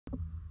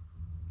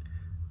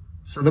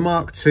So the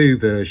Mark II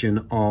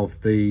version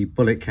of the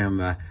Bullet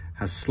camera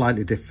has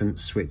slightly different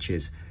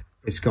switches.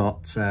 It's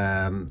got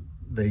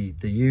the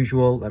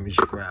usual, let me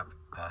just grab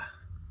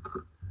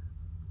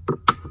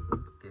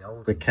the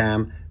older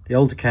cam. The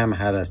older cam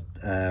had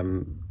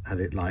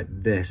it like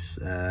this,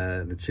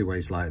 the two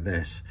ways like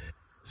this.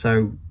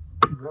 So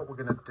what we're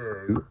going to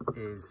do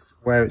is,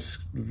 where it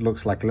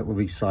looks like a little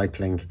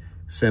recycling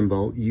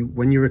symbol,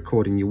 when you're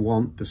recording, you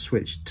want the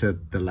switch to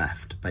the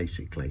left,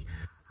 basically,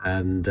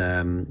 and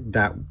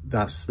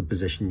that's the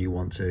position you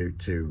want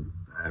to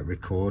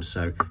record.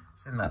 So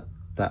it's in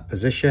that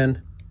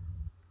position.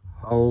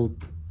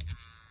 Hold,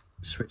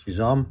 switch is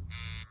on,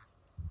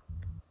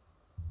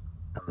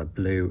 and the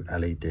blue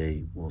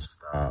LED will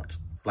start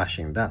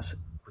flashing. That's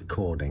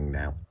recording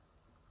now.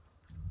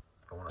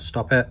 If I want to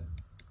stop it,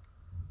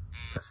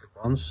 press it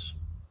once,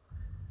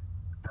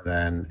 and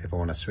then if I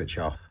want to switch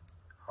off,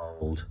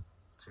 hold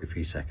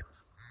 2-3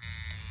 seconds.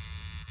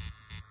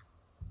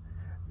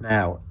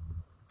 Now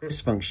this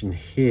function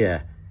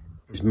here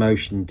is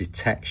motion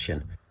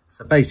detection.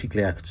 So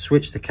basically I could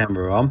switch the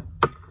camera on,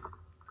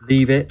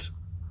 leave it,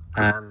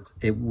 and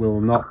it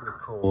will not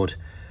record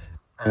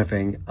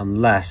anything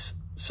unless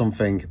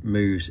something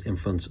moves in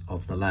front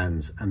of the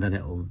lens, and then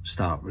it'll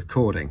start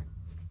recording.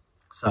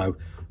 So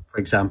for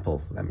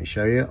example, let me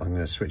show you. I'm going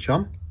to switch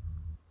on.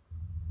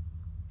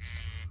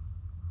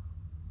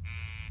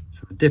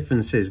 So the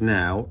difference is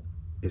now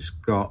it's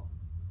got,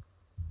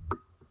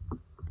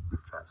 in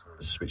fact I'm going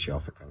to switch it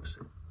off again because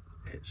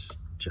it's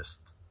just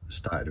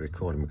started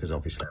recording, because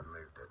obviously I've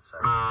moved it. So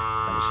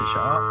let me switch it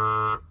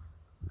off.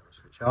 Let me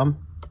switch on.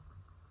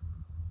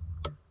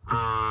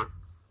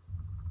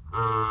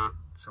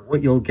 So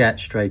what you'll get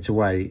straight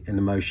away in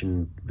the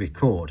motion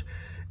record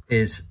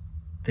is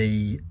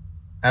the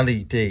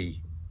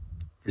LED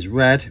is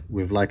red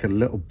with like a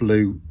little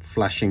blue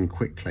flashing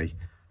quickly.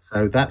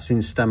 So that's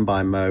in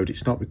standby mode,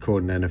 it's not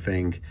recording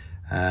anything.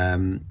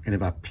 And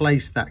if I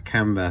place that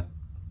camera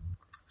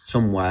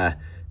somewhere,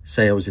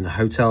 say I was in a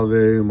hotel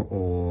room,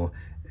 or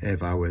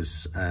if I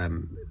was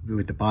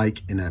with the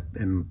bike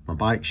in my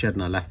bike shed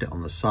and I left it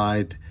on the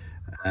side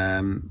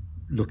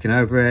looking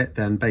over it,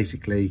 then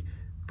basically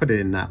put it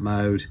in that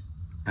mode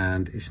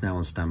and it's now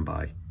on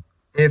standby.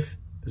 If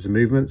there's a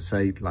movement,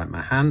 say like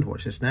my hand,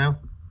 watch this now,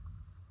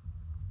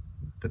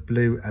 the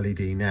blue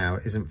LED now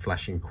isn't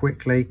flashing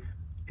quickly,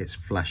 it's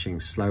flashing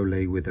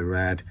slowly with the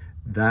red.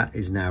 That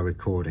is now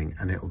recording,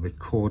 and it'll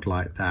record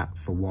like that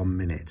for 1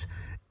 minute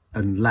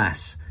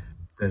unless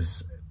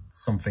there's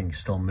something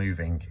still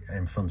moving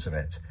in front of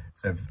it.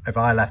 So if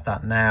I left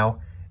that now,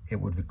 it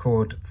would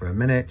record for a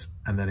minute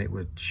and then it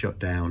would shut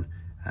down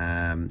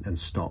and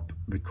stop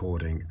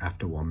recording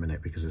after 1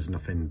 minute, because there's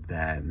nothing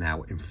there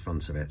now in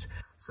front of it.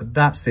 So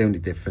that's the only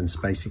difference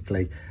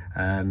basically.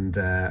 And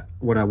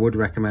what I would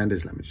recommend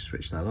is, let me just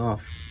switch that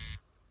off,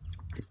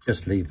 is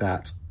just leave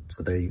that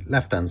to the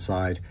left hand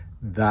side.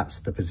 That's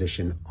the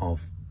position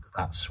of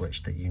that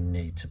switch that you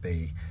need to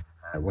be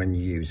when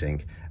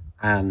using.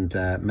 And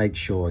make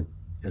sure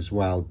as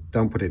well,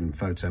 don't put it in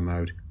photo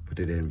mode, put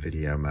it in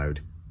video mode.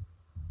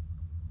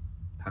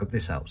 Hope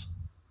this helps.